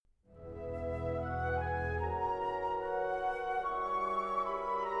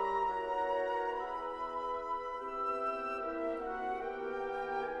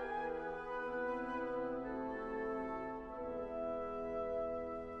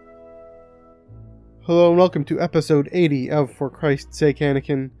Hello and welcome to episode 80 of For Christ's Sake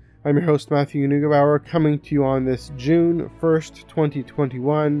Anakin. I'm your host Matthew Neugebauer, coming to you on this June 1st,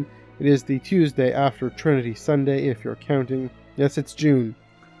 2021. It is the Tuesday after Trinity Sunday, if you're counting. Yes, it's June.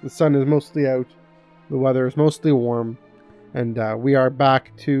 The sun is mostly out, the weather is mostly warm, and we are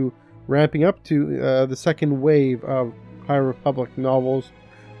back to ramping up to the second wave of High Republic novels.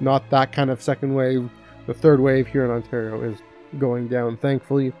 Not that kind of second wave. The third wave here in Ontario is going down,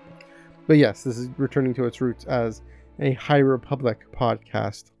 thankfully. But yes, this is returning to its roots as a High Republic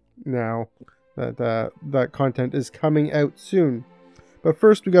podcast now that content is coming out soon. But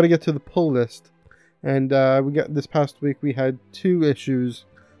first, we got to get to the pull list. And we got this past week, we had 2 issues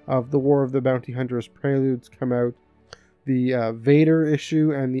of the War of the Bounty Hunters Preludes come out. The Vader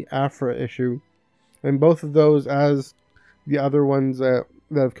issue and the Aphra issue. And both of those, as the other ones that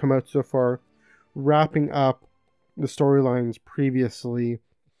have come out so far, wrapping up the storylines previously.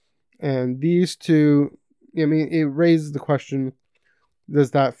 And these two, I mean, it raises the question,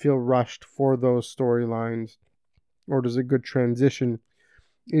 does that feel rushed for those storylines? Or does it good transition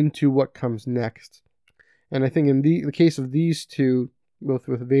into what comes next? And I think in the case of these two, both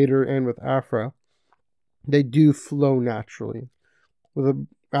with Vader and with Aphra, they do flow naturally. With the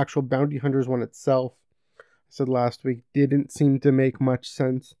actual Bounty Hunters one itself, I said last week, didn't seem to make much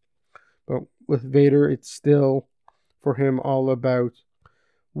sense. But with Vader, it's still, for him, all about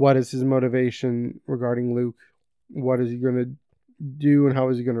what is his motivation regarding Luke? What is he going to do and how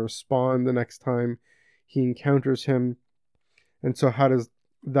is he going to respond the next time he encounters him? And so how does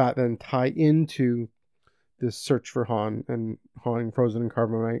that then tie into this search for Han and Han frozen in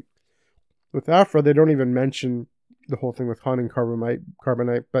carbonite? With Aphra, they don't even mention the whole thing with Han and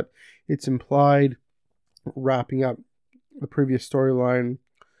carbonite, but it's implied, wrapping up the previous storyline,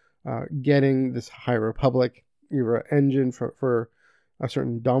 getting this High Republic era engine for a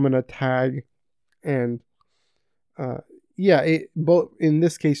certain Domina tag, and both in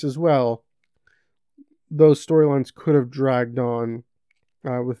this case as well, those storylines could have dragged on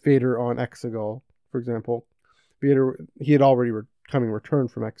with Vader on Exegol, for example. Vader, he had already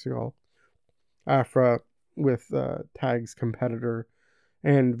returned from Exegol. Aphra with Tag's competitor,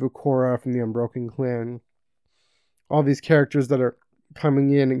 and Vukora from the Unbroken Clan. All these characters that are coming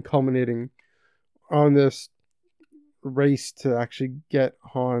in and culminating on this race to actually get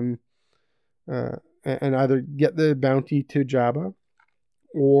Han and either get the bounty to Jabba,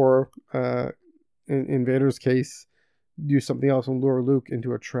 or in Vader's case, do something else and lure Luke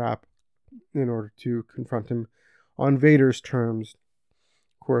into a trap in order to confront him on Vader's terms.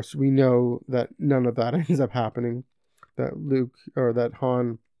 Of course, we know that none of that ends up happening. That Luke, or that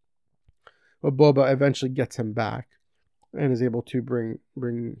Han, or Boba eventually gets him back and is able to bring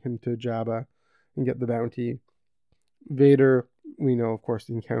him to Jabba and get the bounty. Vader, we know, of course,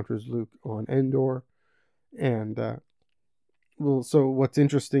 encounters Luke on Endor. And, so what's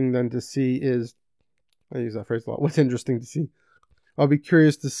interesting then to see is, I use that phrase a lot, what's interesting to see, I'll be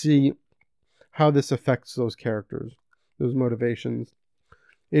curious to see how this affects those characters, those motivations.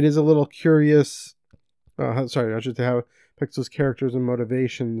 It is a little curious, I should say how it affects those characters and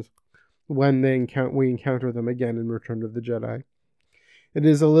motivations when we encounter them again in Return of the Jedi. It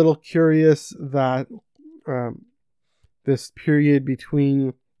is a little curious that this period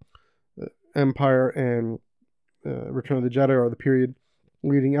between Empire and Return of the Jedi, or the period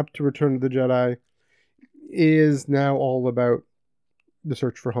leading up to Return of the Jedi, is now all about the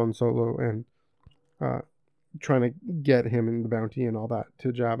search for Han Solo and trying to get him and the bounty and all that to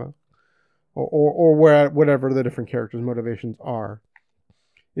Jabba, or whatever the different characters' motivations are.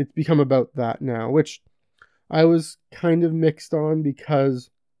 It's become about that now, which I was kind of mixed on, because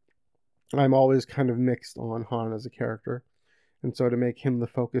I'm always kind of mixed on Han as a character, and so to make him the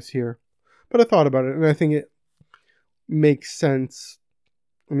focus here. But I thought about it, and I think it makes sense.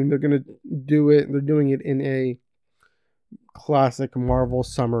 I mean, they're going to do it. They're doing it in a classic Marvel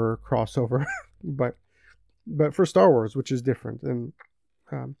summer crossover, but for Star Wars, which is different, and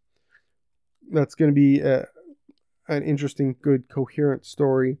that's going to be an interesting, good, coherent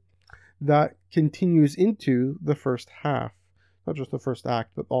story that continues into the first half. Not just the first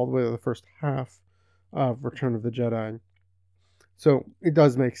act, but all the way to the first half of Return of the Jedi. So it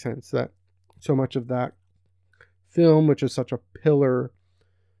does make sense that so much of that film, which is such a pillar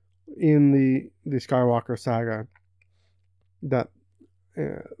in the Skywalker saga, that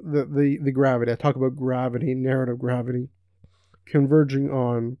the gravity, I talk about gravity, narrative gravity, converging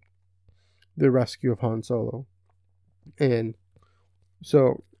on the rescue of Han Solo. And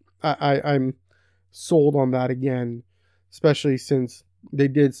so I'm sold on that again, especially since they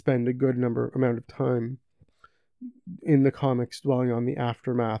did spend a good amount of time in the comics dwelling on the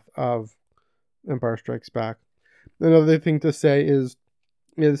aftermath of Empire Strikes Back. Another thing to say is,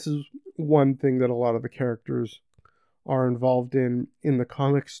 this is one thing that a lot of the characters are involved in the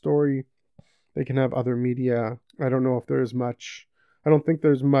comic story. They can have other media. I don't know if there's much. I don't think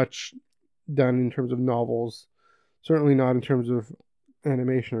there's much done in terms of novels. Certainly not in terms of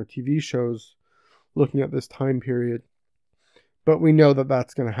animation or TV shows looking at this time period. But we know that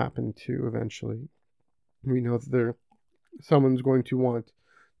that's going to happen too eventually. We know that someone's going to want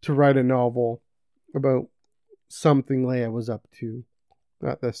to write a novel about something Leia was up to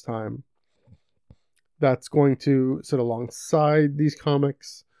at this time. That's going to sit alongside these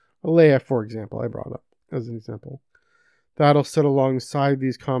comics. Leia, for example, I brought up as an example. That'll sit alongside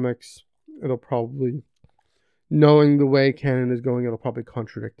these comics. It'll probably, knowing the way canon is going, it'll probably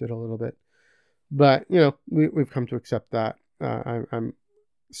contradict it a little bit. But, we've come to accept that. I'm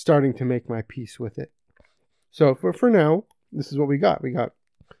starting to make my peace with it. So for now, this is what we got. We got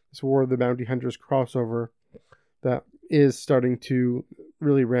this War of the Bounty Hunters crossover that is starting to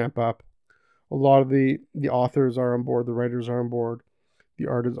really ramp up. A lot of the authors are on board, the writers are on board, the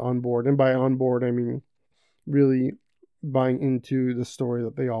art is on board. And by on board, I mean really buying into the story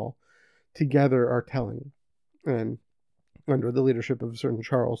that they all together are telling. And under the leadership of a certain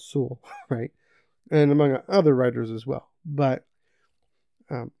Charles Soule, right? And among other writers as well. But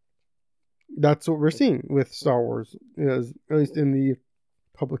that's what we're seeing with Star Wars, is at least in the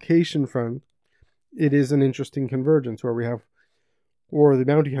publication front, it is an interesting convergence where we have War of the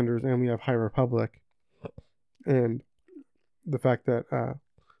Bounty Hunters and we have High Republic, and the fact that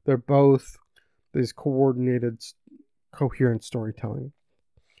they're both this coordinated, coherent storytelling.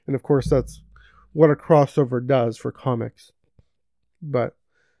 And of course, that's what a crossover does for comics. But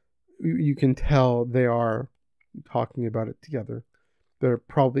you can tell they are talking about it together. There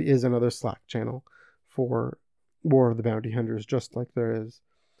probably is another Slack channel for War of the Bounty Hunters, just like there is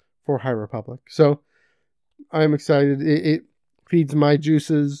for High Republic. So I'm excited. It feeds my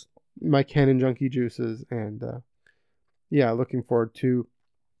juices, my canon junkie juices, and looking forward to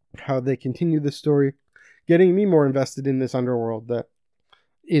how they continue the story, getting me more invested in this underworld that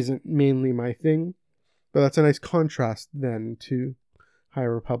isn't mainly my thing. But that's a nice contrast then to High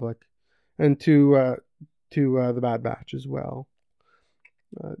Republic and to the Bad Batch as well.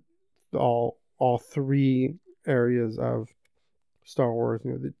 All three areas of Star Wars,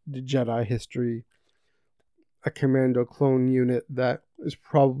 the Jedi history, a commando clone unit that is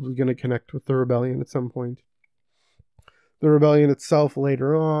probably going to connect with the Rebellion at some point. The Rebellion itself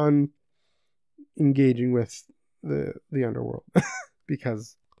later on engaging with the underworld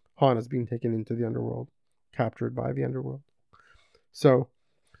because Han is being taken into the underworld, captured by the underworld. So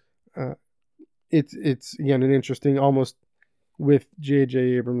it's again an interesting, almost with J.J.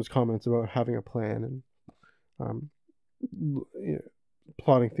 Abrams' comments about having a plan and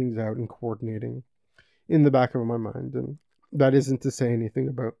plotting things out and coordinating in the back of my mind. And that isn't to say anything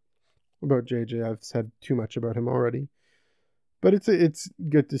about J.J. I've said too much about him already. But it's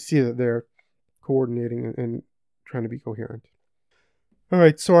good to see that they're coordinating and trying to be coherent. All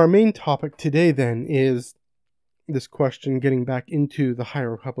right, so our main topic today then is this question, getting back into the High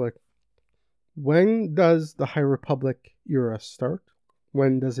Republic. When does the High Republic era start?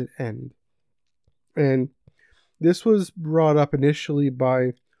 When does it end? And this was brought up initially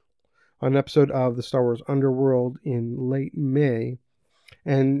by an episode of the Star Wars Underworld in late May.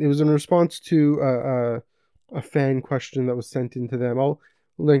 And it was in response to a fan question that was sent into them. I'll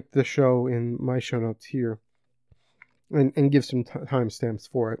link the show in my show notes here and give some timestamps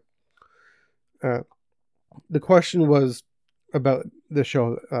for it. The question was about the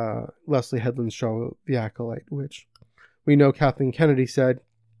show, Leslie Headland's show, The Acolyte, which we know Kathleen Kennedy said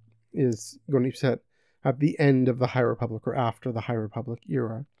is going to be set at the end of the High Republic or after the High Republic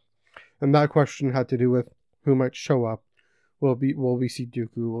era. And that question had to do with who might show up. Will we see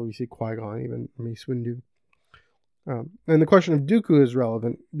Dooku? Will we see Qui-Gon? Even Mace Windu? And the question of Dooku is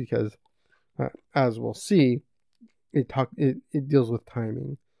relevant because, as we'll see, it deals with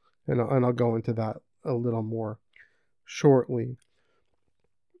timing, and I'll go into that a little more shortly.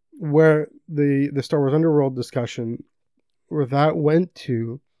 Where the Star Wars Underworld discussion, where that went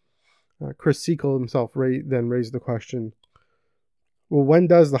to, Chris Sequel himself then raised the question, well, when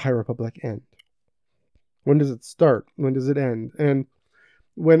does the High Republic end? When does it start? When does it end? And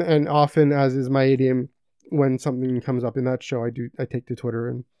often, as is my idiom, when something comes up in that show, I take to Twitter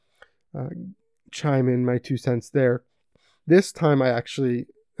and chime in my 2 cents there. This time I actually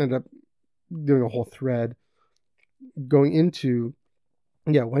end up doing a whole thread going into,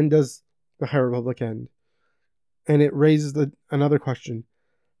 when does the High Republic end? And it raises another question.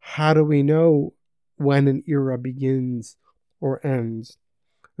 How do we know when an era begins or ends?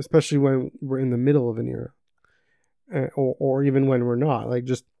 especially when we're in the middle of an era, or even when we're not. Like,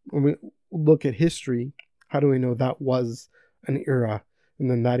 just when we look at history, how do we know that was an era, and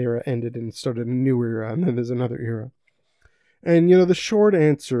then that era ended and started a new era, and then there's another era? And, the short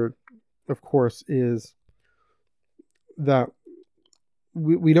answer, of course, is that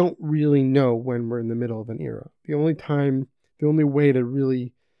we don't really know when we're in the middle of an era. The only way to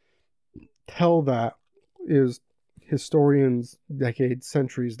really tell that is historians decades,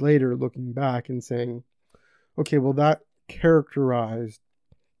 centuries later looking back and saying, okay, well, that characterized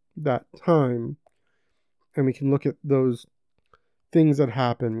that time, and we can look at those things that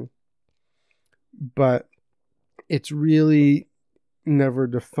happen, but it's really never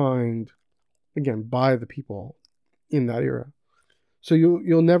defined, again, by the people in that era. So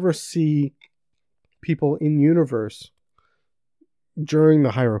you'll never see people in universe during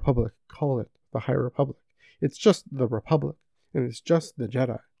the High Republic call it the High Republic. It's just the Republic, and it's just the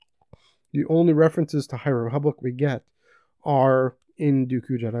Jedi. The only references to High Republic we get are in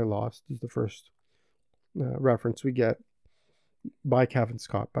Dooku Jedi Lost, is the first reference we get by Cavan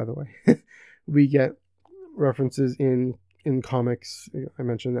Scott, by the way. We get references in comics. I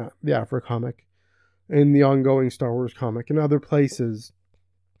mentioned that, the Afro comic, in the ongoing Star Wars comic, and other places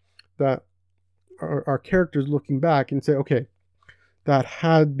that are characters looking back and say, okay, that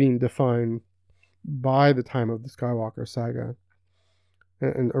had been defined by the time of the Skywalker saga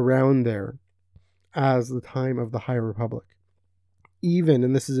and around there as the time of the High Republic. Even,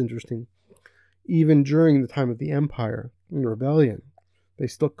 and this is interesting, even during the time of the Empire and Rebellion, they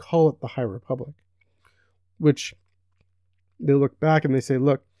still call it the High Republic, which they look back and they say,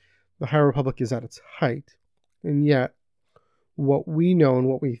 look, the High Republic is at its height, and yet what we know and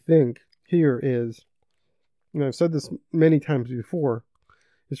what we think here is, and I've said this many times before,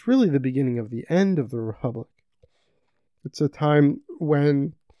 it's really the beginning of the end of the Republic. It's a time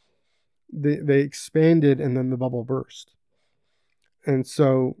when they expanded and then the bubble burst. And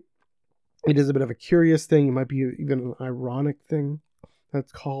so it is a bit of a curious thing. It might be even an ironic thing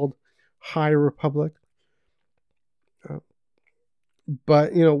that's called High Republic.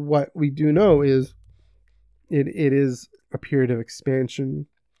 But, what we do know is it is a period of expansion,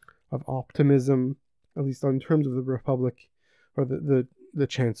 of optimism, at least in terms of the Republic, or the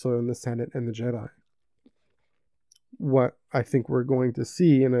Chancellor and the Senate and the Jedi. What I think we're going to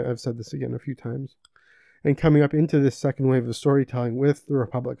see, and I've said this again a few times, and coming up into this second wave of storytelling with the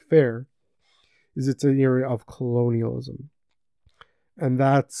Republic Fair, is it's an area of colonialism. And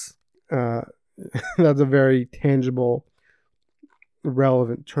that's that's a very tangible,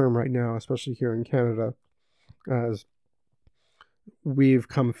 relevant term right now, especially here in Canada, as we've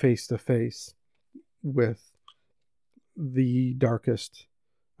come face to face with the darkest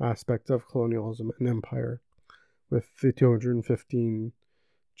aspect of colonialism and empire, with the 215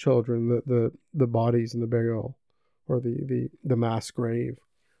 children, the bodies in the burial, or the mass grave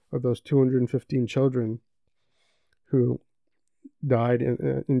of those 215 children who died,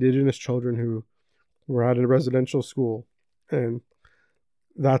 Indigenous children who were at a residential school. And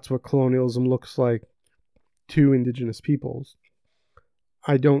that's what colonialism looks like to Indigenous peoples.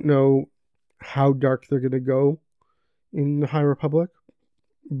 I don't know how dark they're going to go in the High Republic,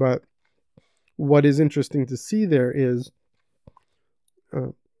 but what is interesting to see there is,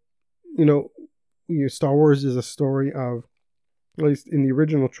 Star Wars is a story of, at least in the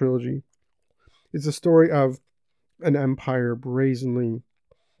original trilogy, it's a story of an empire brazenly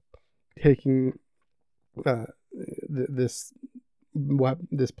taking this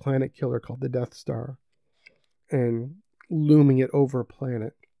planet killer called the Death Star and looming it over a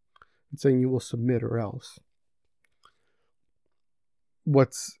planet and saying, you will submit or else.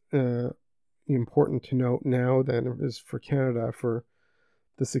 What's important to note now then is, for Canada, for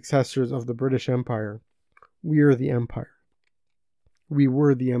the successors of the British Empire, we are the empire. We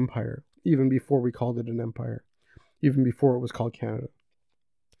were the empire even before we called it an empire, even before it was called Canada.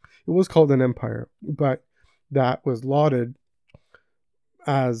 It was called an empire, but that was lauded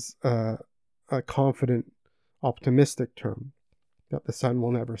as a confident, optimistic term, that the sun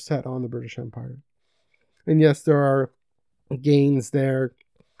will never set on the British Empire. And yes, there are gains there,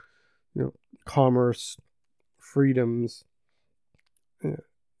 commerce, freedoms,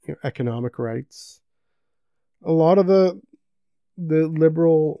 economic rights. A lot of the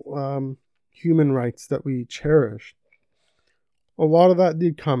liberal human rights that we cherished, a lot of that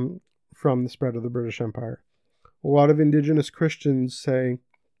did come from the spread of the British Empire. A lot of Indigenous Christians say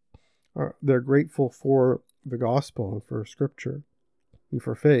they're grateful for the gospel and for scripture and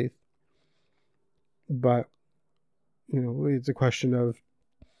for faith. But, it's a question of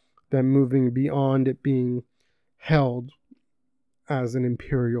them moving beyond it being held as an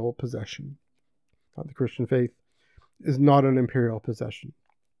imperial possession. The Christian faith is not an imperial possession.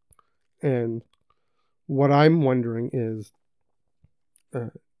 And what I'm wondering is,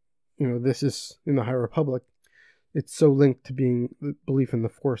 this is in the High Republic. It's so linked to being, the belief in the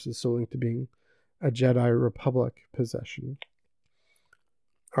Force is so linked to being a Jedi Republic possession.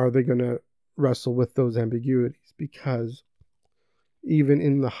 Are they going to wrestle with those ambiguities? Because even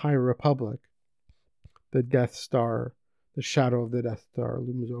in the High Republic, the Death Star, the shadow of the Death Star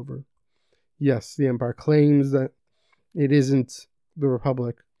looms over. Yes, the Empire claims that it isn't the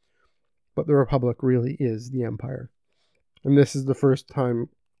Republic, but the Republic really is the Empire. And this is the first time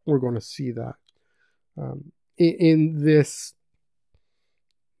we're going to see that. In this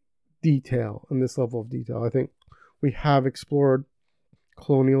detail, in this level of detail, I think we have explored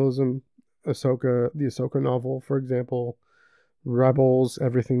colonialism, the Ahsoka novel, for example, Rebels,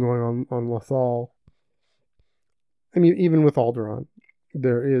 everything going on Lothal. I mean, even with Alderaan,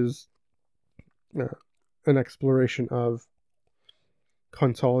 there is an exploration of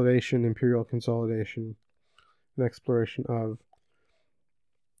consolidation, imperial consolidation, an exploration of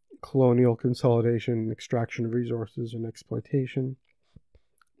colonial consolidation, extraction of resources, and exploitation.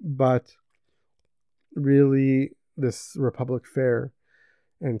 But really, this Republic Fair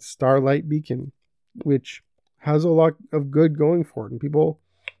and Starlight Beacon, which has a lot of good going for it, and people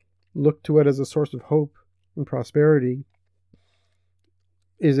look to it as a source of hope and prosperity,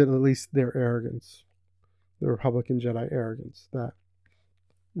 is at least their arrogance, the Republican Jedi arrogance, that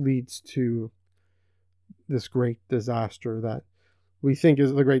leads to this great disaster that we think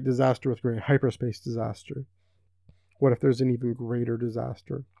is the great disaster with great hyperspace disaster. What if there's an even greater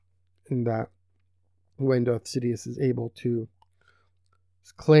disaster in that when Darth Sidious is able to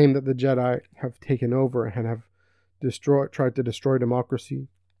claim that the Jedi have taken over and have tried to destroy democracy,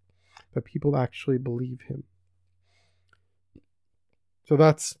 that people actually believe him? So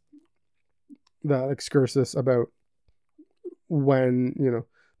that's that excursus about when,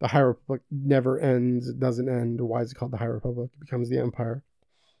 the High Republic never ends, it doesn't end. Why is it called the High Republic? It becomes the Empire.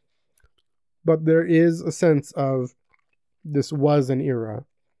 But there is a sense of this was an era,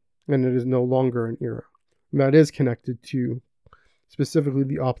 and it is no longer an era. And that is connected to specifically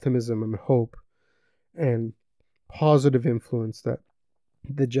the optimism and hope and positive influence that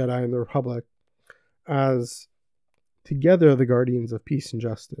the Jedi and the Republic, as together the guardians of peace and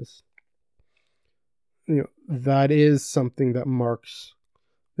justice, that is something that marks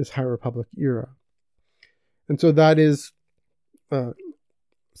this High Republic era. And so that is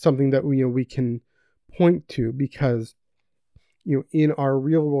something that we can point to, because in our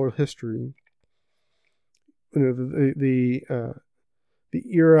real world history, the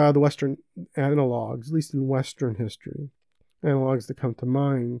era, the Western analogs, at least in Western history, analogs that come to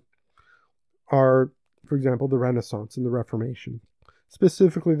mind are, for example, the Renaissance and the Reformation,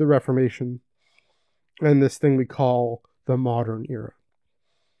 specifically the Reformation and this thing we call the modern era.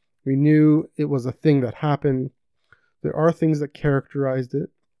 We knew it was a thing that happened. There are things that characterized it.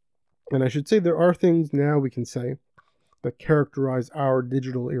 And I should say there are things now we can say that characterize our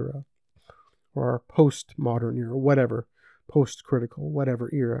digital era or our post-modern era, whatever, post-critical, whatever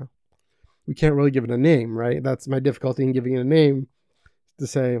era. We can't really give it a name, right? That's my difficulty in giving it a name, to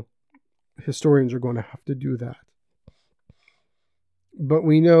say historians are going to have to do that. But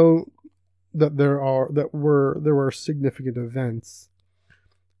we know that there were significant events.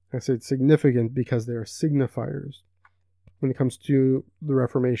 I say it's significant because they are signifiers when it comes to the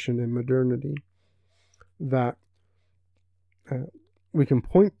Reformation and modernity that we can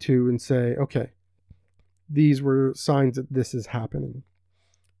point to and say, okay, these were signs that this is happening.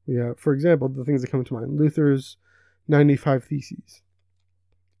 We have, for example, the things that come to mind: Luther's 95 Theses,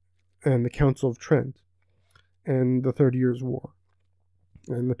 and the Council of Trent, and the 30 Years' War,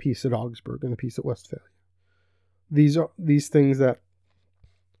 and the peace at Augsburg, and the peace at Westphalia. These are these things that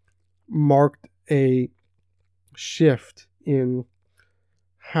marked a shift in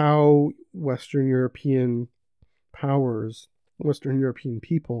how Western European powers, Western European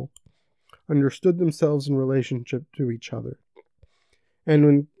people, understood themselves in relationship to each other. And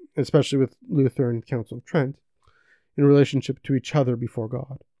when, especially with Luther and the Council of Trent, in relationship to each other before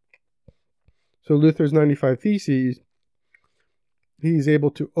God. So Luther's 95 Theses, he's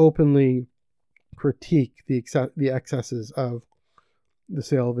able to openly critique the excesses of the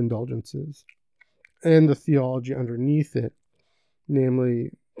sale of indulgences and the theology underneath it,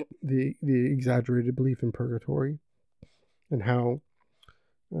 namely the exaggerated belief in purgatory and how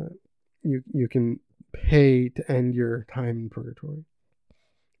you can pay to end your time in purgatory.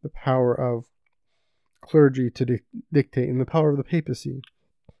 The power of clergy to dictate, and the power of the papacy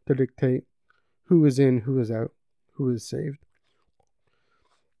to dictate who is in, who is out, who is saved,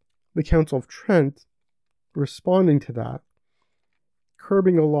 the Council of Trent, responding to that,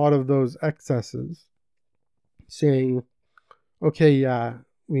 curbing a lot of those excesses, saying, okay, yeah,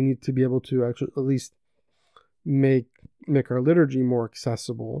 we need to be able to actually at least make our liturgy more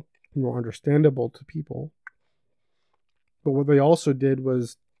accessible, more understandable to people. But what they also did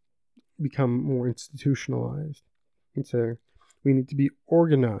was become more institutionalized and say, we need to be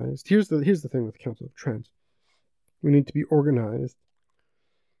organized. Here's the thing with the Council of Trent. We need to be organized,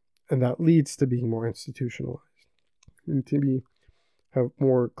 and that leads to being more institutionalized. We need to have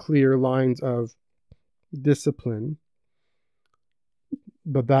more clear lines of discipline,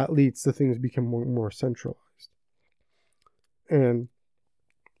 but that leads to things become more centralized. And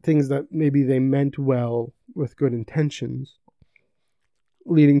things that maybe they meant well with good intentions,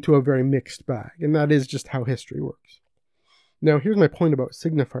 leading to a very mixed bag. And that is just how history works. Now, here's my point about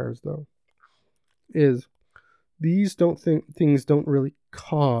signifiers, though, is these things don't really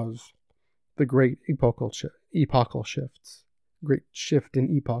cause the great epochal shifts, great shift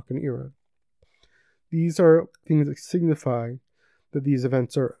in epoch and era. These are things that signify that these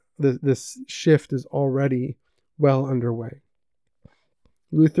events this shift is already well underway.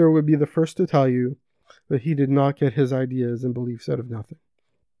 Luther would be the first to tell you that he did not get his ideas and beliefs out of nothing.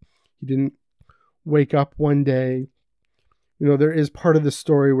 He didn't wake up one day. There is part of the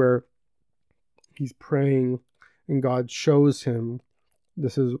story where he's praying and God shows him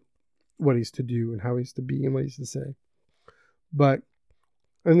this is what he's to do and how he's to be and what he's to say. But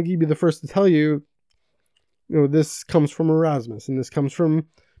I think he'd be the first to tell you, this comes from Erasmus, and this comes from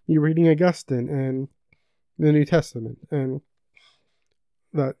you reading Augustine and the New Testament, and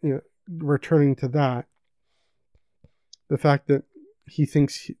that, returning to that, the fact that he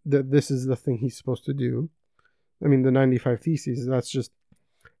thinks that this is the thing he's supposed to do. I mean, the 95 Theses, that's just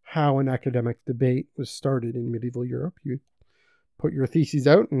how an academic debate was started in medieval Europe. You put your theses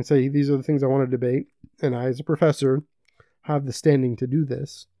out and say, these are the things I want to debate, and I, as a professor, have the standing to do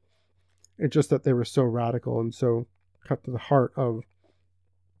this. It's just that they were so radical and so cut to the heart of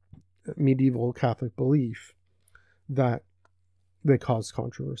medieval Catholic belief that they caused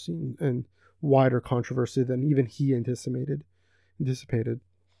controversy, and wider controversy than even he anticipated.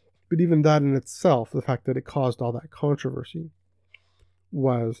 But even that in itself, the fact that it caused all that controversy,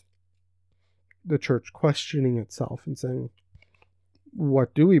 was the church questioning itself and saying,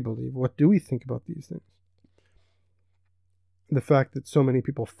 what do we believe? What do we think about these things? The fact that so many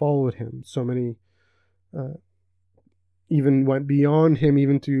people followed him, so many even went beyond him,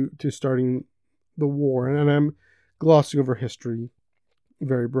 even to starting the war. And I'm glossing over history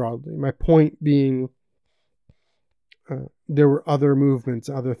very broadly. My point being, there were other movements,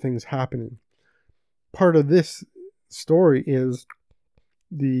 other things happening. Part of this story is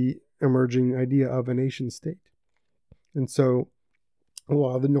the emerging idea of a nation state. And so a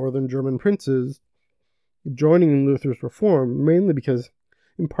lot of the northern German princes joining in Luther's reform,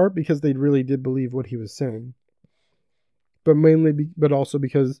 in part because they really did believe what he was saying, but also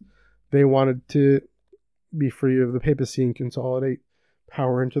because they wanted to be free of the papacy and consolidate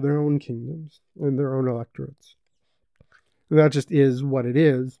power into their own kingdoms and their own electorates. And that just is what it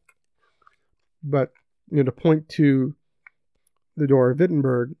is. But to point to the door of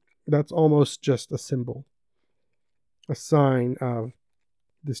Wittenberg, that's almost just a symbol, a sign of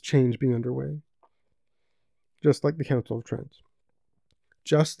this change being underway. Just like the Council of Trent.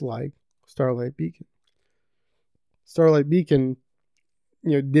 Just like Starlight Beacon. Starlight Beacon,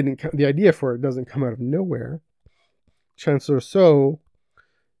 the idea for it doesn't come out of nowhere. Chancellor So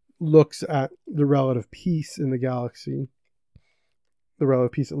looks at the relative peace in the galaxy, the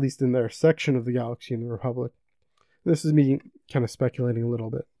relative peace, at least in their section of the galaxy in the Republic. This is me kind of speculating a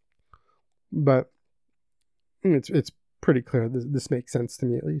little bit, but it's pretty clear. This makes sense to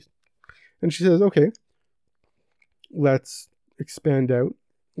me, at least. And she says, okay, let's expand out.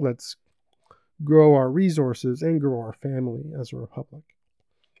 Let's grow our resources and grow our family as a republic.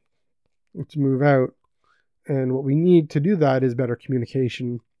 Let's move out. And what we need to do that is better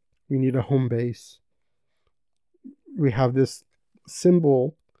communication. We need a home base. We have this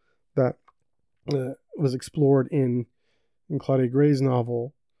symbol that was explored in Claudia Gray's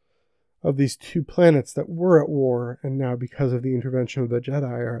novel of these two planets that were at war, and now because of the intervention of the Jedi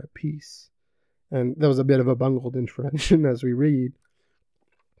are at peace. And that was a bit of a bungled intervention as we read.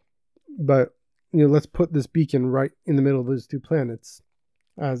 But, let's put this beacon right in the middle of those two planets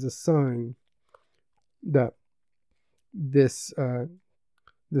as a sign that this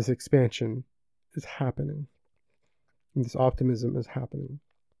expansion is happening. And this optimism is happening.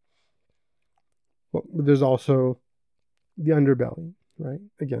 Well, there's also the underbelly, right?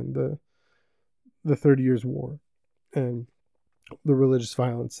 Again, the 30 Years' War. And the religious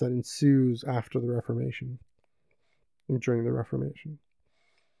violence that ensues after the Reformation and during the Reformation.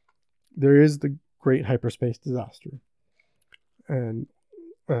 There is the Great Hyperspace Disaster. And,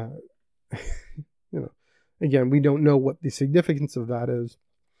 again, we don't know what the significance of that is,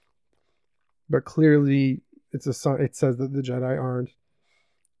 but clearly it says that the Jedi aren't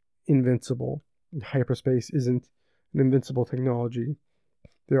invincible. Hyperspace isn't an invincible technology.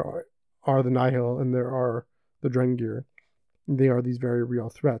 There are the Nihil and there are the Drengir. They are these very real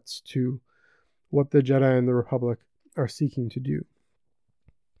threats to what the Jedi and the Republic are seeking to do.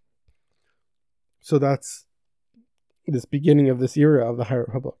 So that's this beginning of this era of the High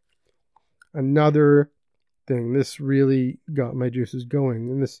Republic. Another thing, this really got my juices going,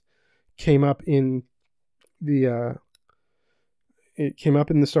 and this came up in the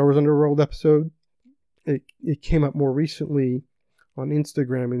Star Wars Underworld episode. It came up more recently on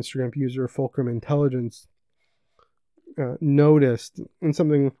Instagram user Fulcrum Intelligence noticed, and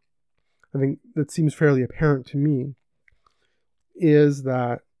something I think that seems fairly apparent to me, is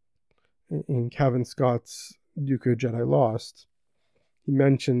that in Cavan Scott's Dooku Jedi Lost, he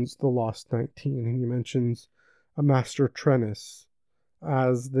mentions the Lost 19, and he mentions a Master Trennis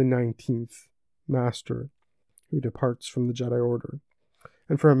as the 19th Master who departs from the Jedi Order.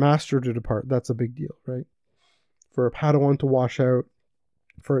 And for a Master to depart, that's a big deal, right? For a Padawan to wash out,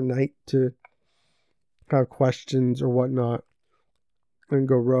 for a Knight to have questions or whatnot and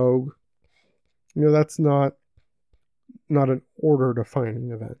go rogue, that's not an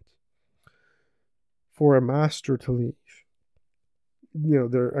order-defining event. For a Master to leave,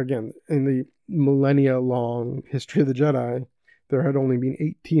 there again, in the millennia-long history of the Jedi, there had only been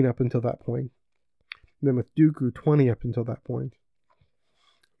 18 up until that point. And then with Dooku, 20 up until that point.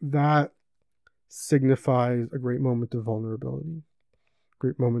 That signifies a great moment of vulnerability.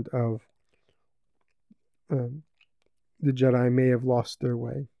 Great moment of the Jedi may have lost their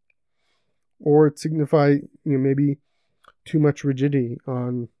way. Or it signifies, maybe too much rigidity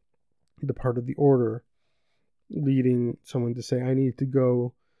on the part of the Order, leading someone to say, I need to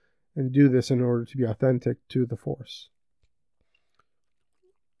go and do this in order to be authentic to the Force.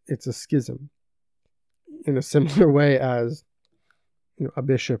 It's a schism. In a similar way as a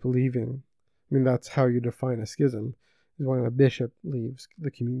bishop leaving. That's how you define a schism, is when a bishop leaves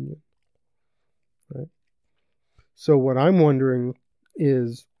the communion. Right? So what I'm wondering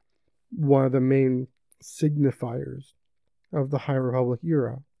is, one of the main signifiers of the High Republic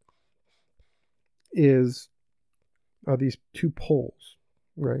era is these two poles,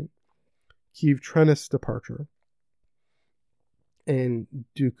 right? Keeve Trennis' departure and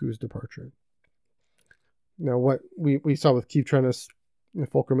Dooku's departure. Now, what we saw with Keeve Trennis,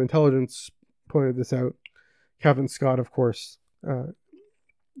 Fulcrum Intelligence pointed this out. Cavan Scott, of course,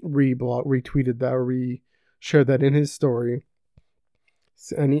 retweeted that, or shared that in his story.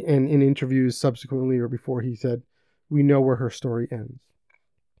 And in interviews subsequently or before, he said, we know where her story ends.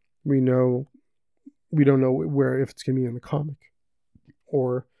 We don't know where, if it's going to be in the comic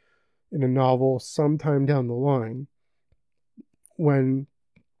or in a novel sometime down the line, when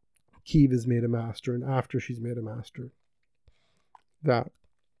Keeve is made a Master and after she's made a Master, that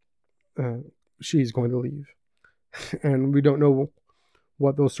she's going to leave. And we don't know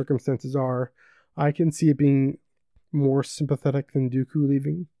what those circumstances are. I can see it being more sympathetic than Dooku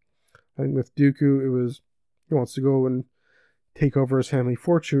leaving. I think with Dooku, he wants to go and take over his family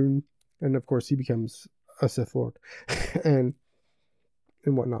fortune, and of course he becomes a Sith Lord and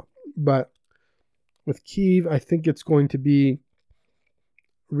whatnot. But with Keeve, I think it's going to be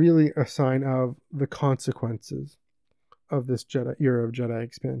really a sign of the consequences of this era of Jedi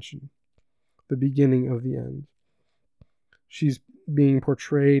expansion, the beginning of the end. She's being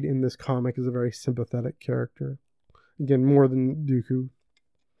portrayed in this comic as a very sympathetic character. Again, more than Dooku.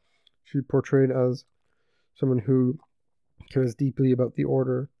 She's portrayed as someone who cares deeply about the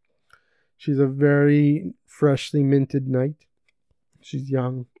Order. She's a very freshly minted knight. She's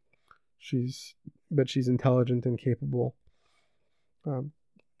young. But she's intelligent and capable.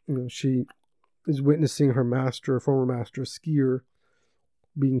 She is witnessing her former master, Skier,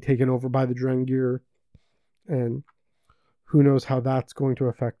 being taken over by the Drengir, and who knows how that's going to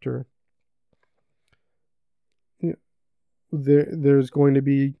affect her. There's going to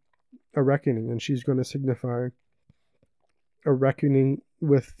be a reckoning, and she's going to signify a reckoning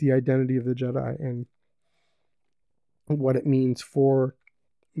with the identity of the Jedi and what it means for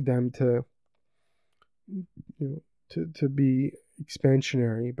them to be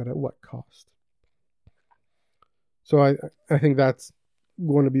expansionary, but at what cost. So I think that's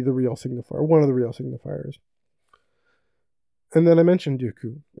going to be the real signifier, one of the real signifiers. And then I mentioned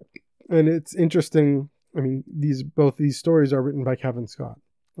Dooku, and it's interesting I mean, both these stories are written by Kevin Scott,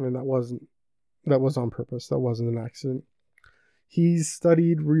 and that was on purpose. That wasn't an accident. He's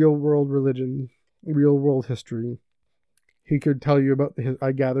studied real world religion, real world history. He could tell you about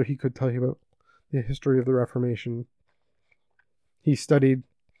I gather he could tell you about the history of the Reformation. He studied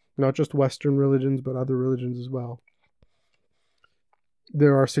not just Western religions, but other religions as well.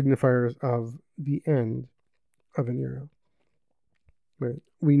 There are signifiers of the end of an era. Right?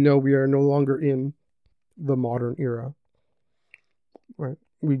 We know we are no longer in the modern era. Right?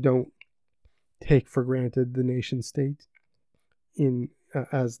 We don't take for granted the nation state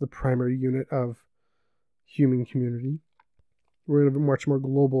as the primary unit of human community. We're in a much more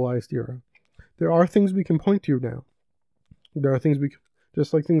globalized era. There are things we can point to now. There are things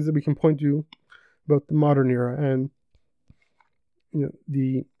just like things that we can point to about the modern era, and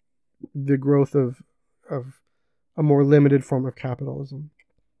the growth of a more limited form of capitalism.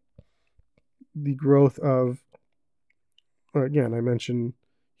 The growth of, again, I mentioned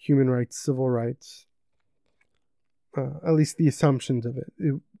human rights, civil rights, at least the assumptions of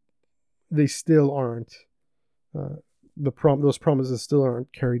it. They still aren't, those promises still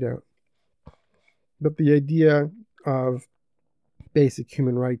aren't carried out. But the idea of basic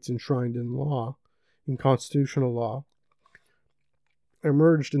human rights enshrined in law, in constitutional law,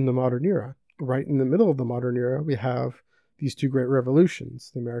 emerged in the modern era. Right in the middle of the modern era, we have these two great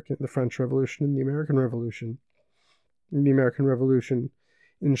revolutions, the French Revolution and the American Revolution. And the American Revolution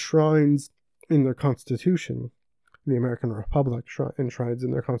enshrines in their Constitution, the American Republic enshrines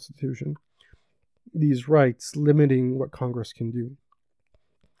in their Constitution, these rights limiting what Congress can do,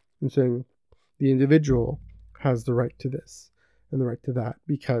 and saying the individual has the right to this and the right to that,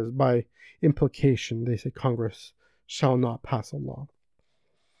 because by implication they say Congress shall not pass a law.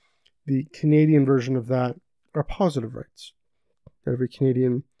 The Canadian version of that are positive rights. Every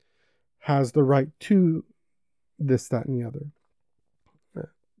Canadian has the right to this, that, and the other.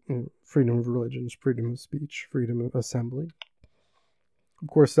 Freedom of religions, freedom of speech, freedom of assembly. Of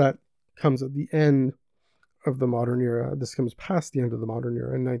course, that comes at the end of the modern era. This comes past the end of the modern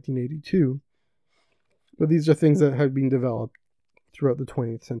era in 1982. But these are things that have been developed throughout the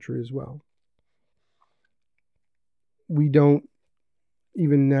 20th century as well. We don't,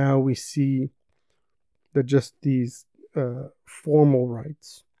 even now we see that just these formal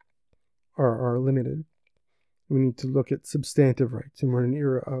rights are limited. We need to look at substantive rights, and we're in an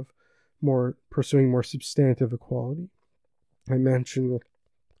era of pursuing more substantive equality. I mentioned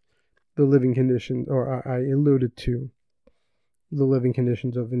the living conditions, or I alluded to the living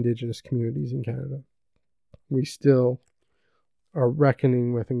conditions of Indigenous communities in Canada. We still are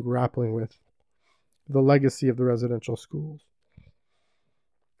reckoning with and grappling with the legacy of the residential schools,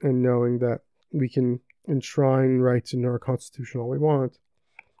 and knowing that we can enshrine rights into our Constitution all we want.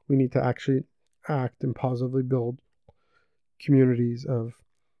 We need to actually act and positively build communities of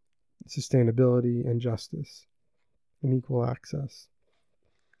sustainability and justice and equal access.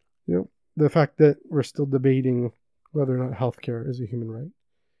 The fact that we're still debating whether or not healthcare is a human right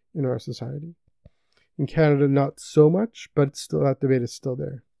in our society. In Canada, not so much, but that debate is still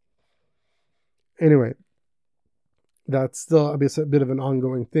there. Anyway, that's still a bit of an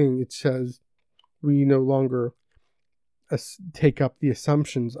ongoing thing. It says we no longer take up the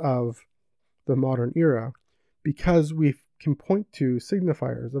assumptions of the modern era, because we can point to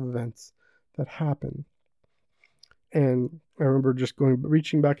signifiers of events that happen. And I remember just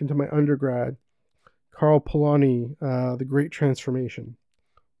reaching back into my undergrad, Karl Polanyi, The Great Transformation,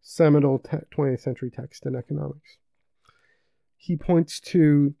 seminal 20th century text in economics. He points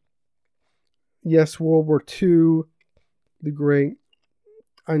to, yes, World War II, the great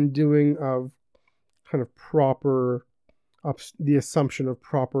undoing of kind of the assumption of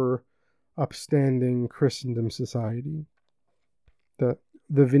proper upstanding Christendom society. The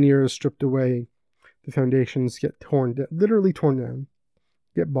veneer is stripped away, the foundations get literally torn down,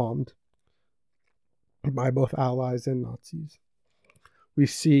 get bombed by both Allies and Nazis. We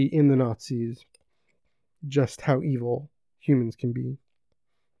see in the Nazis just how evil humans can be.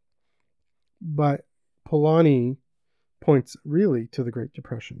 But Polanyi points really to the Great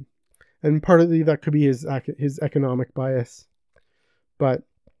Depression. And partly that could be his economic bias. But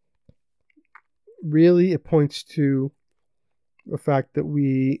really it points to the fact that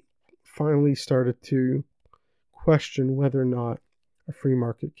we finally started to question whether or not a free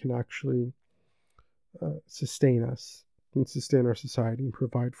market can actually sustain us and sustain our society and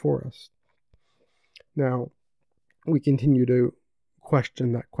provide for us. Now, we continue to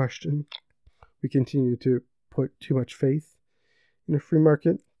question that question. We continue to put too much faith in a free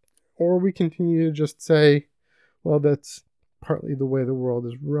market, or we continue to just say, well, that's partly the way the world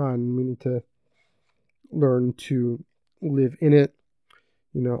is run. We need to learn to live in it.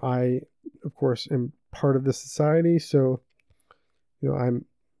 I, of course, am part of the society, so, I'm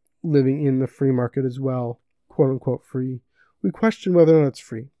living in the free market as well, quote unquote free. We question whether or not it's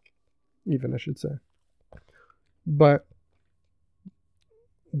free, even, I should say. But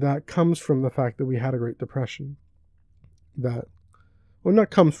that comes from the fact that we had a Great Depression. The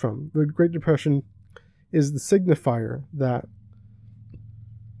Great Depression is the signifier that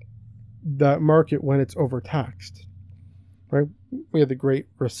market, when it's overtaxed, right? We had the Great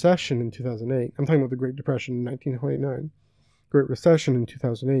Recession in 2008. I'm talking about the Great Depression in 1929. Great Recession in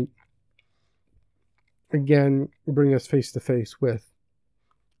 2008. Again, bring us face to face with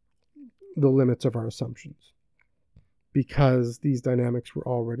the limits of our assumptions, because these dynamics were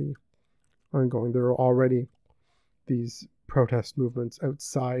already ongoing. There were already these protest movements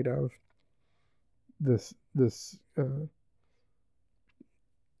outside of this I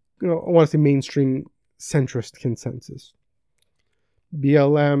want to say mainstream centrist consensus.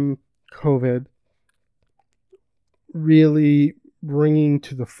 BLM, COVID, really bringing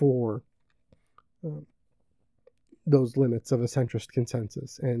to the fore those limits of a centrist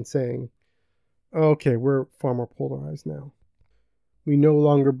consensus and saying, okay, we're far more polarized now. We no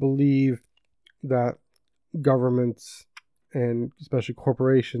longer believe that governments, and especially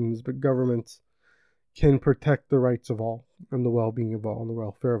corporations, but governments, can protect the rights of all and the well-being of all and the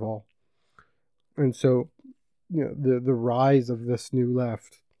welfare of all. And so, the rise of this new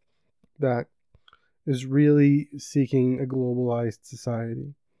left that is really seeking a globalized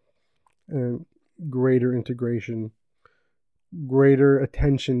society and greater integration, greater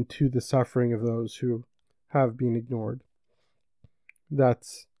attention to the suffering of those who have been ignored.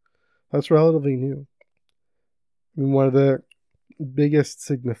 That's relatively new. I mean, one of the biggest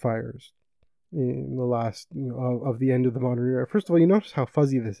signifiers in the last, of the end of the modern era. First of all, you notice how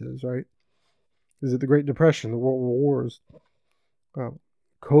fuzzy this is, right? Is it the Great Depression, the World Wars,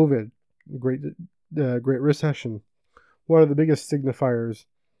 COVID, Great Recession? One of the biggest signifiers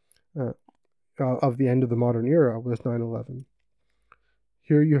of the end of the modern era was 9/11.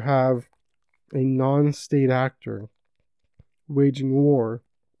 Here you have a non-state actor waging war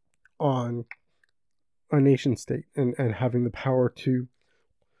on a nation state and having the power to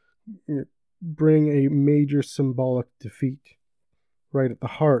bring a major symbolic defeat right at the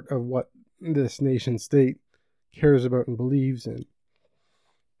heart of what this nation state cares about and believes in.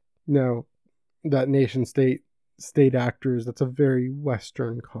 Now, that nation state actors, that's a very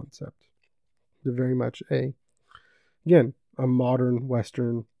Western concept. They're very much a modern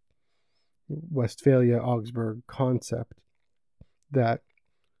Western Westphalia, Augsburg concept that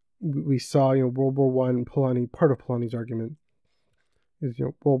we saw, World War One. Part of Polanyi's argument is,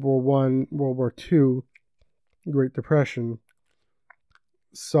 World War One, World War Two, Great Depression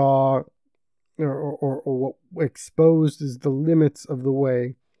saw, or what exposed is the limits of the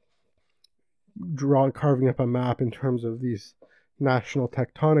way carving up a map in terms of these national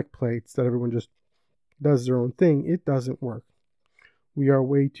tectonic plates that everyone just does their own thing. It doesn't work. We are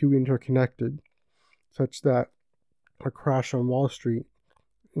way too interconnected, such that a crash on Wall Street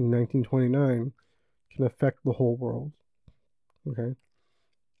in 1929 can affect the whole world. Okay?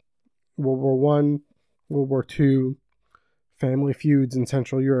 World War One, World War Two, family feuds in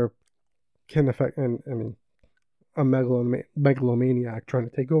Central Europe can affect, and I mean, a megalomaniac trying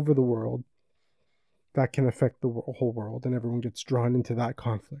to take over the world, that can affect the whole world, and everyone gets drawn into that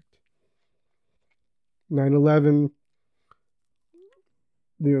conflict. 9/11,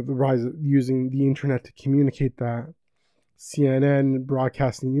 the rise of using the internet to communicate that, CNN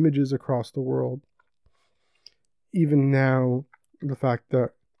broadcasting images across the world. Even now, the fact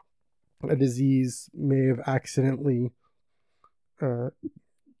that a disease may have accidentally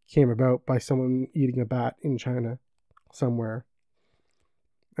came about by someone eating a bat in China somewhere.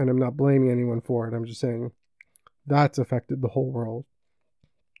 And I'm not blaming anyone for it. I'm just saying that's affected the whole world.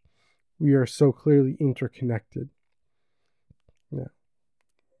 We are so clearly interconnected. Yeah.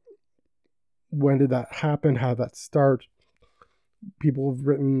 When did that happen? How did that start? People have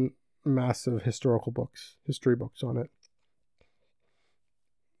written massive history books on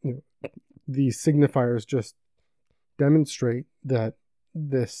it. These signifiers just demonstrate that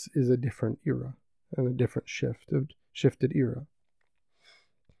this is a different era and a different shifted era.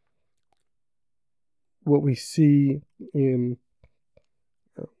 What we see in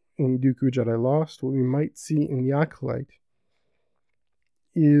Dooku Jedi Lost, what we might see in The Acolyte,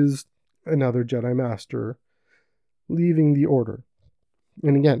 is another Jedi Master leaving the Order.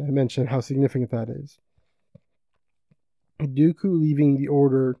 And again, I mentioned how significant that is. Dooku leaving the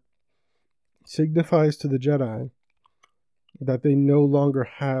Order signifies to the Jedi that they no longer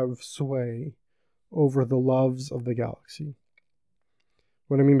have sway over the loves of the galaxy.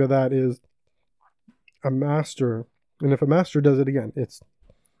 What I mean by that is a master, and if a master does it again, it's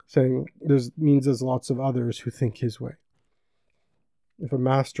saying there's lots of others who think his way. If a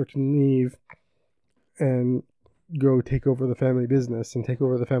master can leave and go take over the family business and take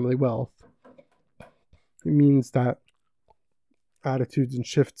over the family wealth, it means that attitudes in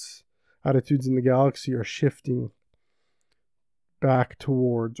the galaxy are shifting back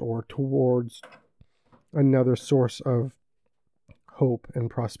towards another source of hope and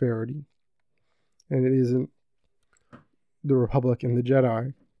prosperity. And it isn't the Republic and the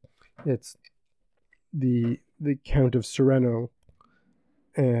Jedi. It's the Count of Sereno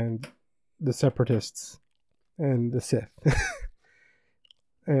and the Separatists and the Sith.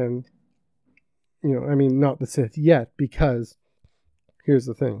 And, not the Sith yet, because here's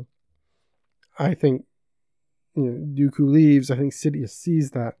the thing. I think, Dooku leaves. I think Sidious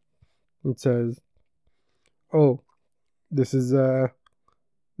sees that and says, oh, this is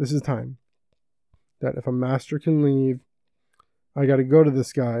time. That if a master can leave, I got to go to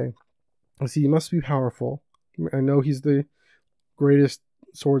this guy. I see he must be powerful. I know he's the greatest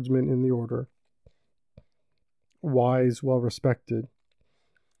swordsman in the order. Wise, well respected.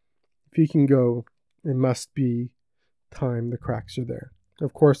 If he can go, it must be time. The cracks are there.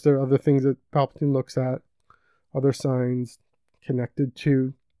 Of course, there are other things that Palpatine looks at, other signs connected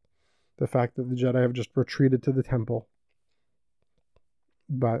to the fact that the Jedi have just retreated to the temple.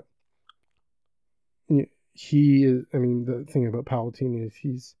 But he is, the thing about Palpatine is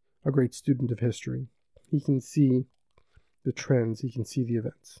he's a great student of history. He can see the trends. He can see the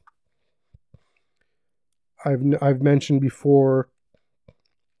events. I've mentioned before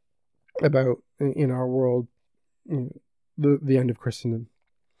about, in our world, the end of Christendom.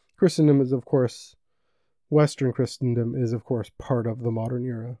 Christendom is, of course, Western Christendom is, of course, part of the modern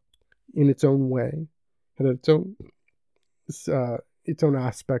era in its own way, and its own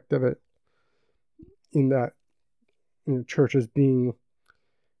aspect of it, in that churches being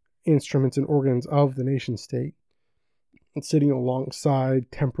instruments and organs of the nation state, and sitting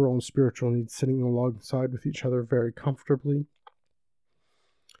alongside temporal and spiritual needs, sitting alongside with each other very comfortably.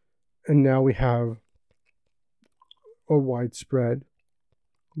 And now we have a widespread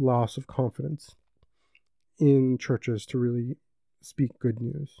loss of confidence in churches to really speak good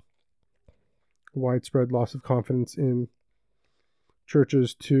news. Widespread loss of confidence in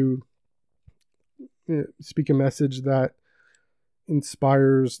churches to speak a message that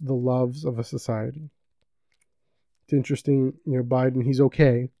inspires the loves of a society. It's interesting, Biden, he's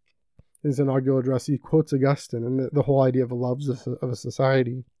okay. In his inaugural address, he quotes Augustine and the whole idea of the loves of a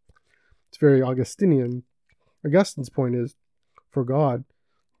society. It's very Augustinian. Augustine's point is for God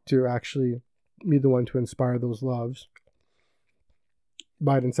to actually be the one to inspire those loves.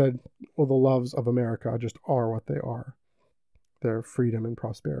 Biden said, well, the loves of America just are what they are. Their freedom and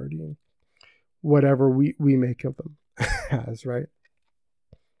prosperity, and whatever we make of them as, right?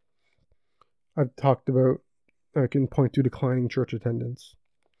 I've talked about, I can point to declining church attendance.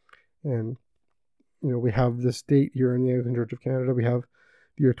 And, we have this date here in the Anglican Church of Canada. We have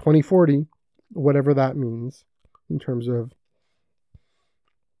the year 2040, whatever that means in terms of,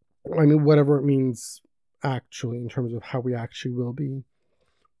 whatever it means actually in terms of how we actually will be.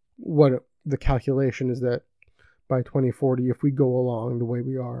 What the calculation is that by 2040, if we go along the way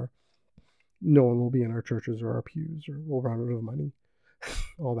we are, no one will be in our churches or our pews, or we'll run out of money.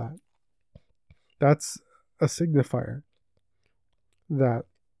 All that. That's a signifier that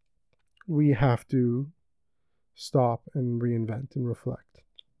we have to stop and reinvent and reflect.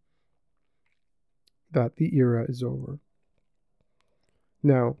 That the era is over.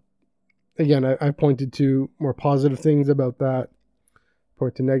 Now, again, I pointed to more positive things about that,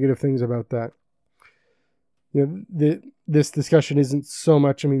 point to negative things about that. This discussion isn't so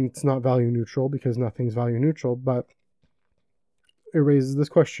much, it's not value neutral because nothing's value neutral, but it raises this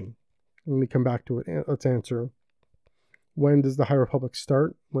question. Let me come back to it. Let's answer. When does the High Republic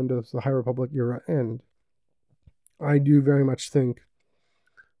start? When does the High Republic era end? I do very much think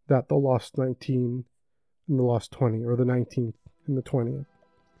that the Lost 19 and the Lost 20, or the 19th and the 20th,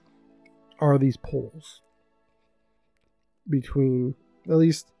 are these poles between, at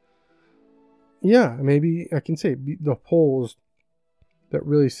least, maybe I can say the poles that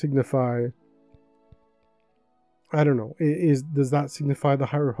really signify, I don't know, does that signify the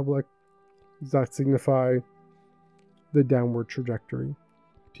High Republic? Does that signify the downward trajectory,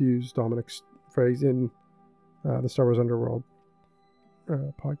 to use Dominic's phrase in the Star Wars Underworld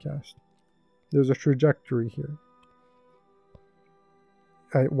podcast? There's a trajectory here.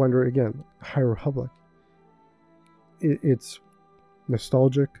 I wonder again, High Republic. It's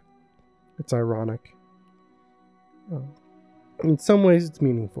nostalgic. It's ironic. In some ways, it's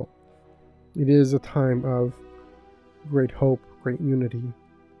meaningful. It is a time of great hope, great unity,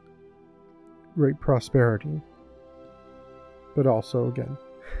 great prosperity, but also, again,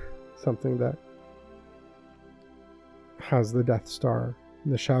 something that has the Death Star,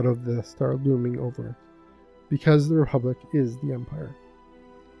 the shadow of the Death Star looming over it, because the Republic is the Empire,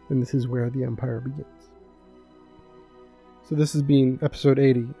 and this is where the Empire begins. So this has been episode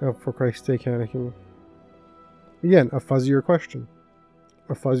 80 of For Christ's Sake, Anakin. Again, a fuzzier question.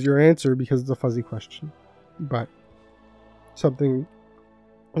 A fuzzier answer because it's a fuzzy question. But something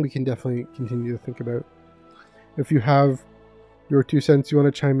we can definitely continue to think about. If you have your 2 cents you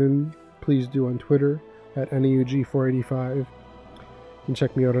want to chime in, please do on Twitter at NEUG485. You can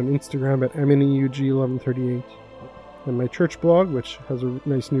check me out on Instagram at MNEUG1138. And my church blog, which has a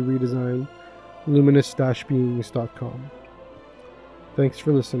nice new redesign, luminous-beings.com. Thanks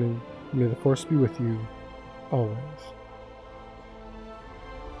for listening. May the Force be with you always.